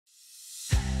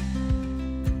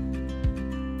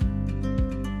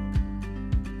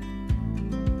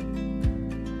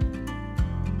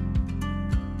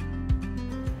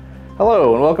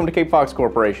Hello and welcome to Cape Fox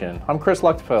Corporation. I'm Chris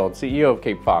Luchtfeld, CEO of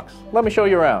Cape Fox. Let me show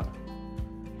you around.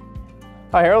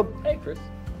 Hi Harold. Hey Chris.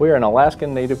 We are an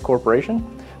Alaskan Native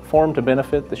corporation formed to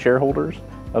benefit the shareholders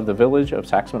of the village of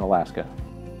Saxman, Alaska.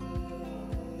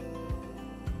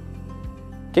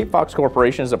 Cape Fox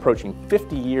Corporation is approaching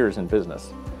 50 years in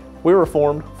business. We were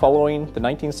formed following the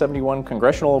 1971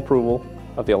 congressional approval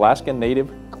of the Alaskan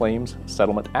Native Claims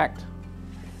Settlement Act.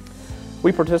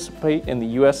 We participate in the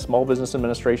U.S. Small Business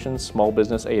Administration's Small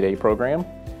Business 8A program.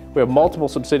 We have multiple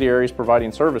subsidiaries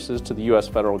providing services to the U.S.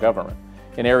 federal government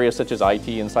in areas such as IT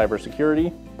and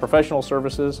cybersecurity, professional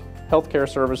services, healthcare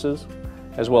services,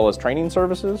 as well as training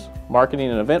services,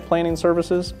 marketing and event planning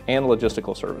services, and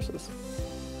logistical services.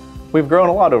 We've grown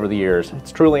a lot over the years.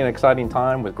 It's truly an exciting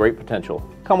time with great potential.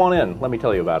 Come on in, let me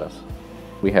tell you about us.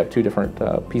 We have two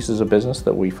different pieces of business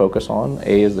that we focus on.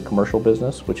 A is the commercial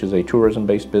business, which is a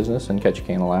tourism-based business in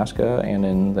Ketchikan, Alaska, and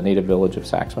in the native village of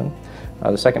Saxman.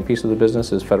 The second piece of the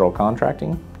business is federal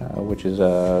contracting, which is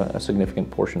a significant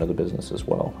portion of the business as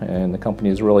well. And the company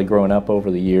has really grown up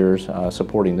over the years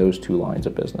supporting those two lines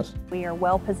of business. We are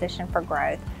well positioned for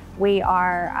growth. We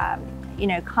are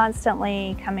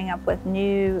constantly coming up with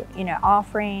new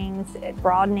offerings,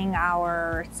 broadening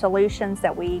our solutions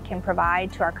that we can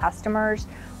provide to our customers,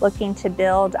 looking to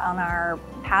build on our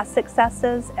past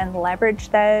successes and leverage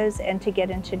those and to get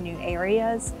into new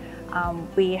areas.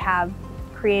 We have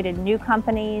created new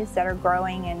companies that are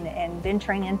growing and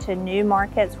venturing into new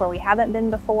markets where we haven't been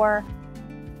before.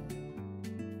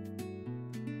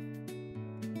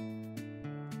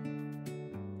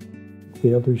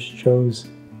 The elders chose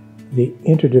the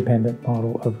interdependent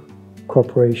model of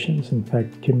corporations, in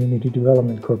fact, community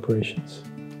development corporations,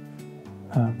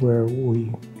 where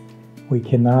we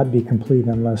cannot be complete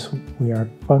unless we are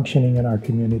functioning in our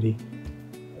community,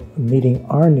 meeting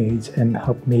our needs and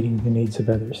help meeting the needs of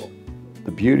others.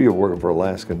 The beauty of working for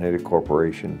Alaska Native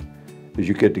Corporation is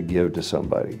you get to give to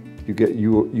somebody.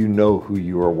 You know who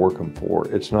you are working for.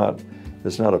 It's not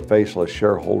a faceless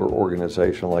shareholder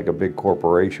organization like a big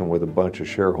corporation with a bunch of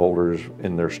shareholders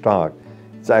in their stock.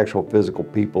 It's actual physical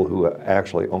people who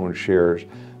actually own shares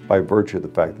by virtue of the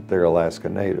fact that they're Alaska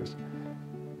Natives.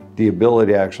 The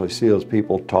ability to actually see those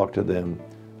people, talk to them,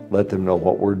 let them know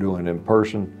what we're doing in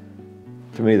person,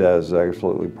 to me that is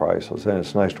absolutely priceless. And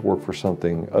it's nice to work for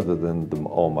something other than the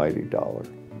almighty dollar.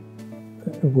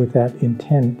 With that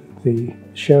intent, the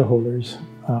shareholders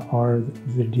are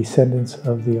the descendants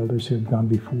of the elders who have gone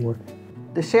before.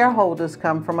 The shareholders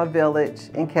come from a village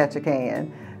in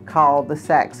Ketchikan called the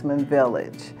Saxman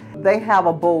Village. They have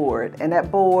a board, and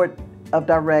that board of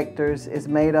directors is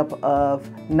made up of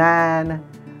 9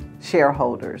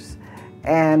 shareholders,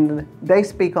 and they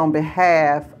speak on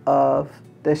behalf of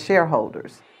the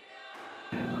shareholders.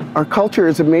 Our culture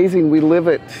is amazing. We live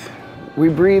it. We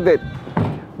breathe it.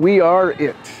 We are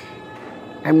it.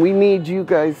 And we need you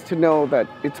guys to know that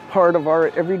it's part of our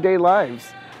everyday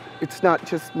lives. It's not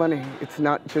just money. It's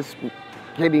not just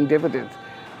getting dividends.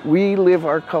 We live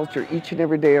our culture each and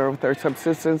every day with our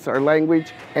subsistence, our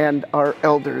language, and our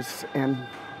elders. And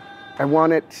I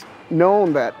want it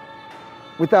known that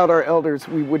without our elders,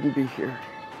 we wouldn't be here.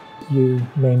 You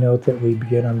may note that we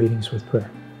begin our meetings with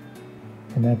prayer.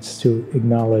 And that's to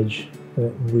acknowledge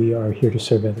that we are here to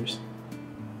serve others.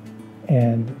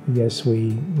 And yes,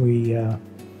 we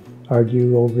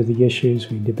argue over the issues,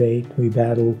 we debate, we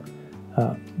battle,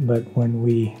 but when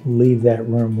we leave that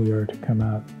room, we are to come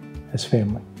out as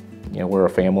family. We're a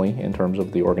family in terms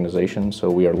of the organization,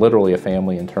 so we are literally a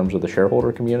family in terms of the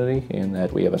shareholder community, in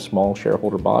that we have a small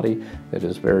shareholder body that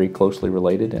is very closely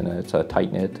related, and it's a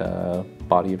tight-knit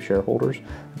body of shareholders.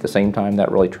 At the same time,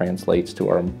 that really translates to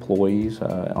our employees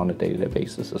on a day-to-day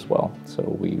basis as well. So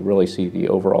we really see the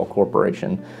overall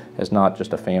corporation as not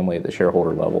just a family at the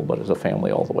shareholder level, but as a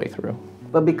family all the way through.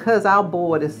 But because our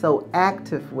board is so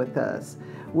active with us,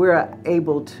 we're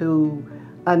able to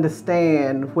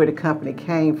understand where the company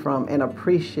came from and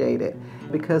appreciate it.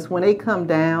 Because when they come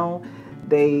down,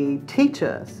 they teach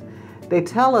us. They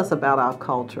tell us about our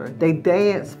culture. They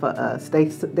dance for us.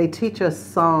 They teach us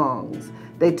songs.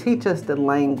 They teach us the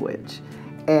language.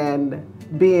 And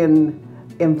being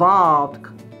involved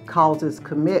causes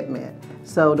commitment.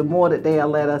 So the more that they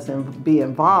let us be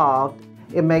involved,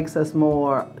 it makes us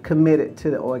more committed to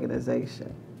the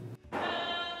organization.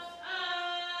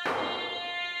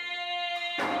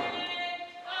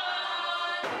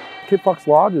 Cape Fox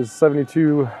Lodge is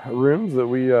 72 rooms that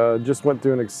we just went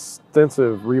through an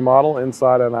extensive remodel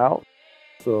inside and out.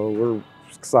 So we're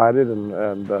excited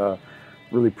and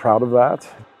really proud of that.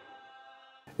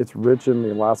 It's rich in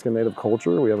the Alaska Native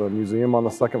culture. We have a museum on the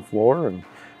second floor, and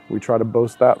we try to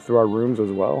boast that through our rooms as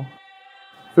well.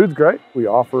 Food's great. We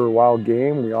offer wild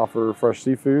game, we offer fresh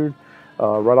seafood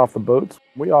right off the boats.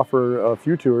 We offer a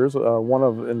few tours, one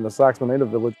in the Saxman Native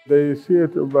Village. They see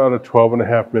it about a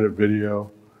 12.5-minute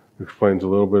video. Explains a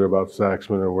little bit about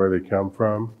Saxman and where they come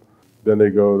from. Then they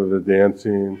go to the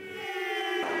dancing,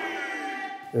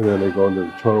 and then they go into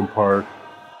the totem park,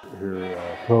 hear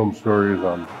totem stories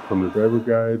from the driver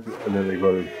guides, and then they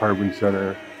go to the Carbon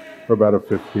Center for about a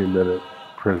 15-minute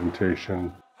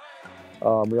presentation.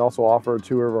 We also offer a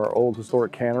tour of our old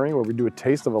historic cannery where we do a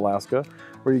taste of Alaska,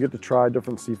 where you get to try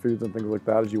different seafoods and things like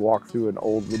that as you walk through an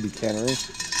old Libby cannery.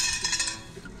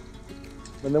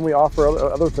 And then we offer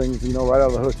other things, you know, right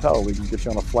out of the hotel. We can get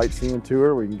you on a flight scene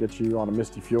tour, we can get you on a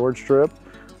Misty Fjords trip.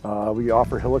 We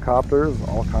offer helicopters,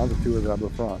 all kinds of tours out of the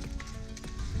front.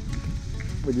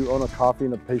 We do own a coffee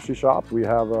and a pastry shop. We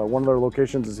have one of their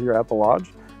locations is here at the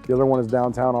lodge. The other one is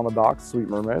downtown on the docks, Sweet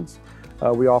Mermaids.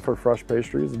 We offer fresh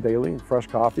pastries daily, fresh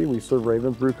coffee. We serve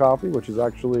Ravens Brew coffee, which is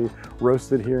actually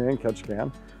roasted here in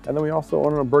Ketchikan. And then we also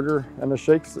own a burger and a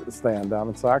shakes stand down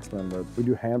in Saxman. We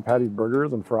do hand-patted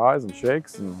burgers and fries and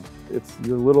shakes, and it's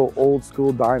your little old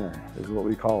school diner is what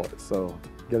we call it. So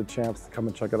get a chance to come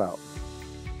and check it out.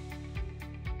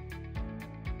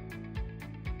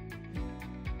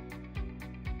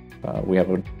 We have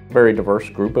a very diverse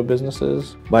group of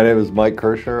businesses. My name is Mike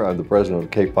Kirshner. I'm the president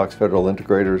of Cape Fox Federal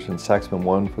Integrators and Saxman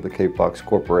One for the Cape Fox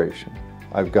Corporation.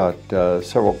 I've got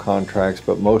several contracts,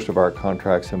 but most of our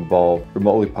contracts involve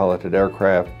remotely piloted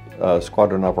aircraft,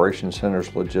 squadron operations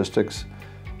centers, logistics.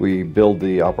 We build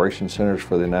the operations centers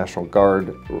for the National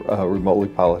Guard, remotely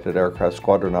piloted aircraft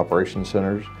squadron operations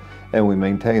centers, and we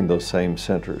maintain those same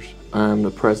centers. I'm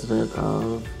the president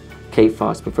of Cape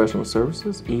Fox Professional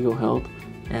Services, Eagle Health,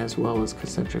 as well as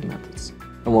Concentric Methods.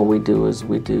 And what we do is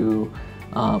we do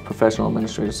professional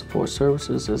administrative support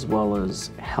services as well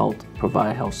as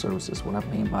provide health services. What I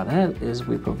mean by that is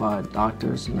we provide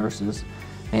doctors, nurses,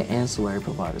 and ancillary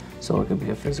providers. So it could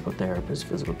be a physical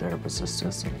therapist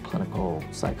assistant, clinical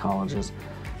psychologist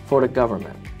for the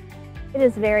government. It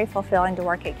is very fulfilling to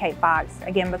work at Cape Fox,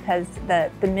 again, because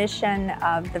the mission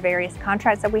of the various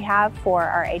contracts that we have for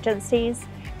our agencies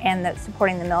and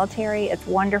supporting the military, it's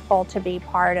wonderful to be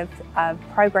part of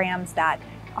programs that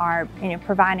are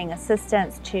providing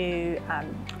assistance to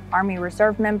Army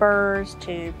Reserve members,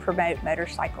 to promote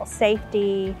motorcycle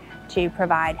safety, to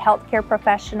provide healthcare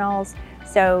professionals.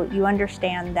 So you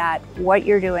understand that what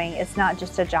you're doing is not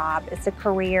just a job, it's a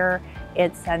career,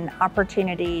 it's an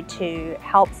opportunity to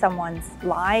help someone's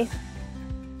life.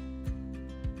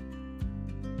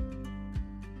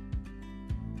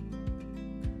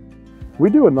 We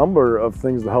do a number of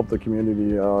things to help the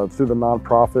community through the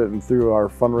nonprofit and through our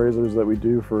fundraisers that we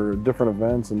do for different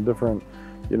events and different,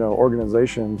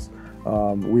 organizations.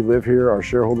 We live here, our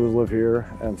shareholders live here,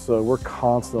 and so we're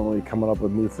constantly coming up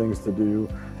with new things to do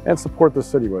and support the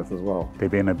city with as well. They've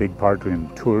been a big part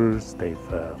in tours. They've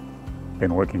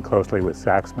been working closely with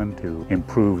Saxman to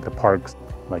improve the parks,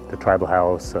 like the tribal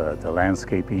house, the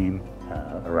landscaping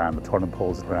around the totem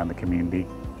poles around the community.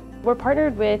 We're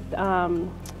partnered with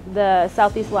the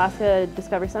Southeast Alaska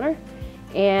Discovery Center,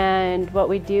 and what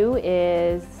we do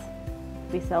is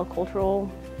we sell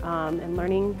cultural and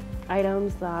learning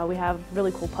items. We have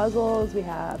really cool puzzles, we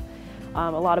have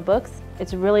a lot of books.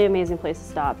 It's a really amazing place to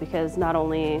stop because not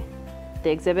only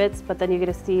the exhibits, but then you get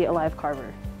to see a live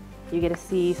carver. You get to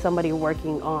see somebody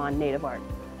working on Native art.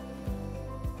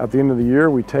 At the end of the year,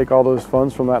 we take all those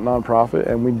funds from that nonprofit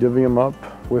and we divvy them up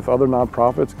with other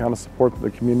nonprofits to kind of support the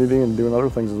community and doing other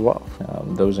things as well.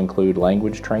 Those include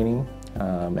language training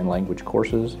and language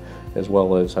courses, as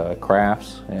well as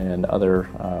crafts and other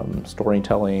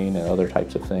storytelling and other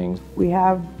types of things. We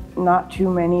have not too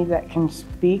many that can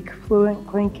speak fluent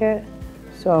Tlingit,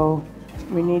 so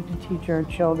we need to teach our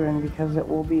children because it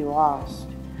will be lost.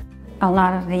 A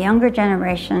lot of the younger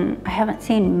generation, I haven't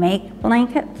seen make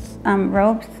blankets,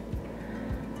 robes.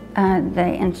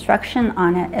 The instruction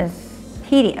on it is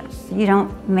tedious. You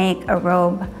don't make a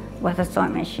robe with a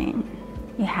sewing machine.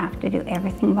 You have to do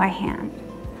everything by hand.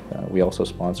 We also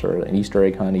sponsor an Easter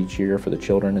egg hunt each year for the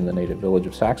children in the native village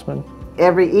of Saxman.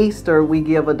 Every Easter we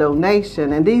give a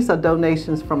donation, and these are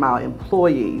donations from our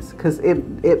employees because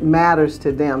it matters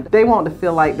to them. They want to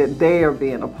feel like that they are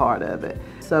being a part of it.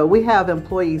 So we have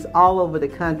employees all over the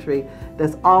country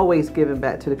that's always giving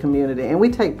back to the community, and we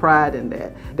take pride in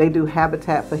that. They do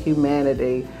Habitat for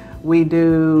Humanity. We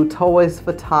do Toys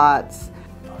for Tots.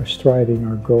 Our striving,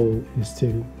 our goal is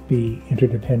to be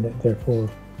interdependent. Therefore,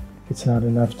 it's not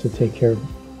enough to take care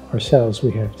of ourselves.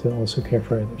 We have to also care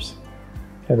for others.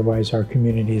 Otherwise, our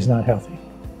community is not healthy.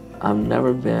 I've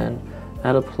never been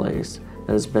at a place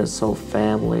that has been so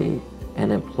family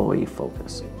and employee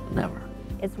focus. Never.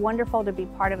 It's wonderful to be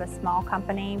part of a small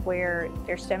company where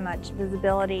there's so much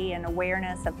visibility and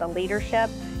awareness of the leadership.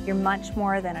 You're much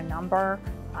more than a number.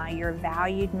 You're a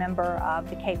valued member of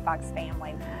the Cape Fox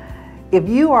family. If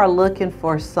you are looking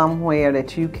for somewhere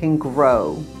that you can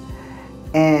grow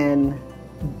and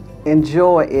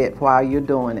enjoy it while you're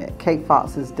doing it, Cape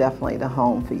Fox is definitely the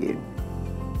home for you.